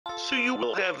so you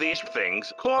will have these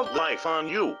things called life on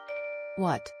you.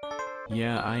 What?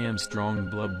 Yeah, I am strong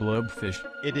blub fish.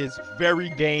 It is very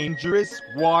dangerous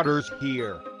waters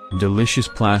here. Delicious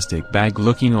plastic bag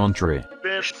looking entree.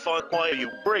 Fish fuck, why you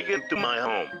break into my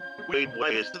home? Wait, why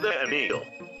is that a meal?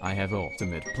 I have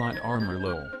ultimate plot armor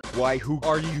lol. Why, who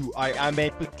are you? I am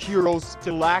Epicuros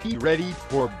Stilaki, ready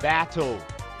for battle.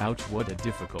 Ouch, what a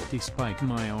difficulty spike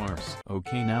my arse.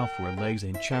 Okay, now for legs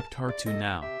and chapter 2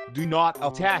 now. Do not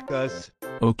attack us.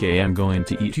 Okay, I'm going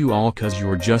to eat you all cause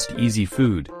you're just easy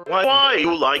food. Why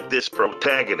you like this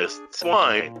protagonist?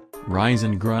 Why? Rise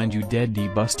and grind you deadly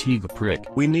bustiga prick.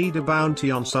 We need a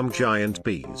bounty on some giant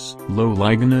bees. Lol,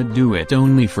 I gonna do it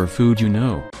only for food you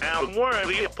know. Our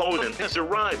worthy opponent has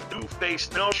arrived to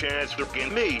face no chance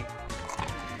against me.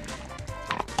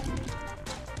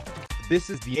 This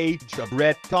is the age of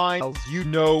reptiles, you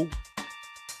know.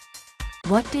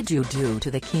 What did you do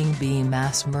to the king bee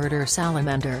mass murder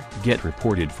salamander? Get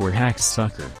reported for hacks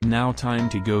sucker. Now time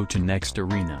to go to next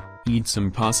arena. Eat some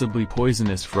possibly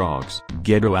poisonous frogs.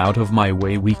 Get out of my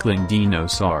way, weakling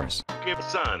dinosaurs. Give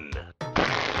son.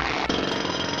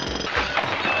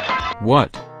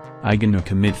 What? I gonna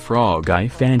commit frog I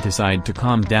fantaside to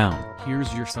calm down.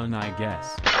 Here's your son I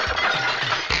guess.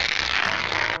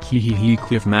 Hehehe,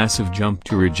 cliff massive jump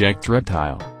to reject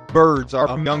reptile. Birds are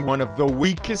among one of the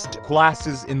weakest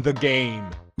classes in the game.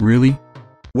 Really?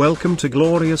 Welcome to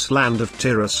glorious land of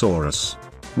Tyrannosaurus.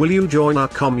 Will you join our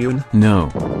commune? No.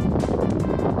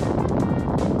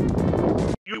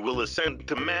 You will ascend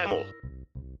to mammal.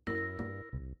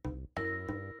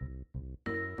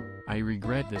 I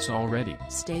regret this already.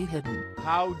 Stay hidden.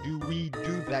 How do we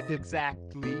do that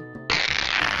exactly?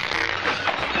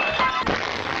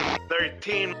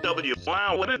 13W.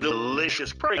 Wow, what a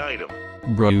delicious prey item.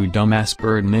 Bro, you dumbass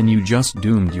birdman, you just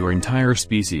doomed your entire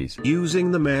species.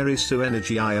 Using the Mary Sue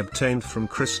energy I obtained from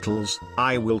crystals,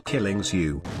 I will killings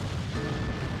you.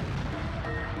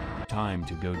 Time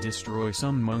to go destroy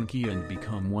some monkey and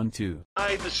become one too.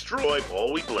 I destroy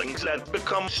all weaklings that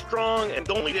become strong and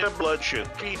only their bloodshed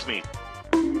feeds me.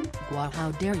 Wow,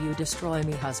 how dare you destroy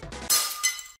me, husband?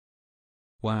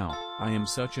 Wow, I am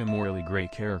such a morally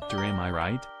great character, am I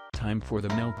right? Time for the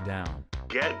meltdown.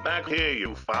 Get back here,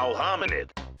 you foul hominid.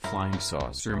 Flying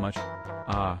saucer much?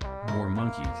 Ah, more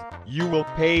monkeys. You will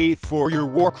pay for your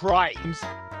war crimes.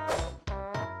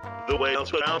 The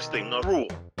whales were ousting a rule.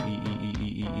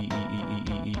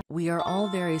 We are all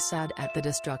very sad at the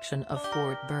destruction of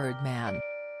Fort Birdman.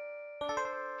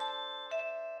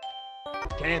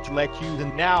 Can't let you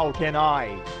in now, can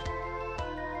I?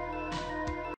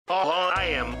 Oh, I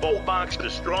am Bullbox, the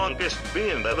strongest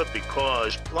being ever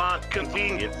because plot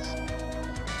convenience.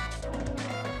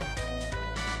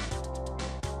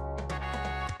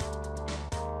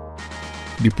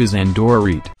 Dupes and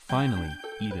Dorit. Finally,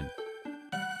 Eden.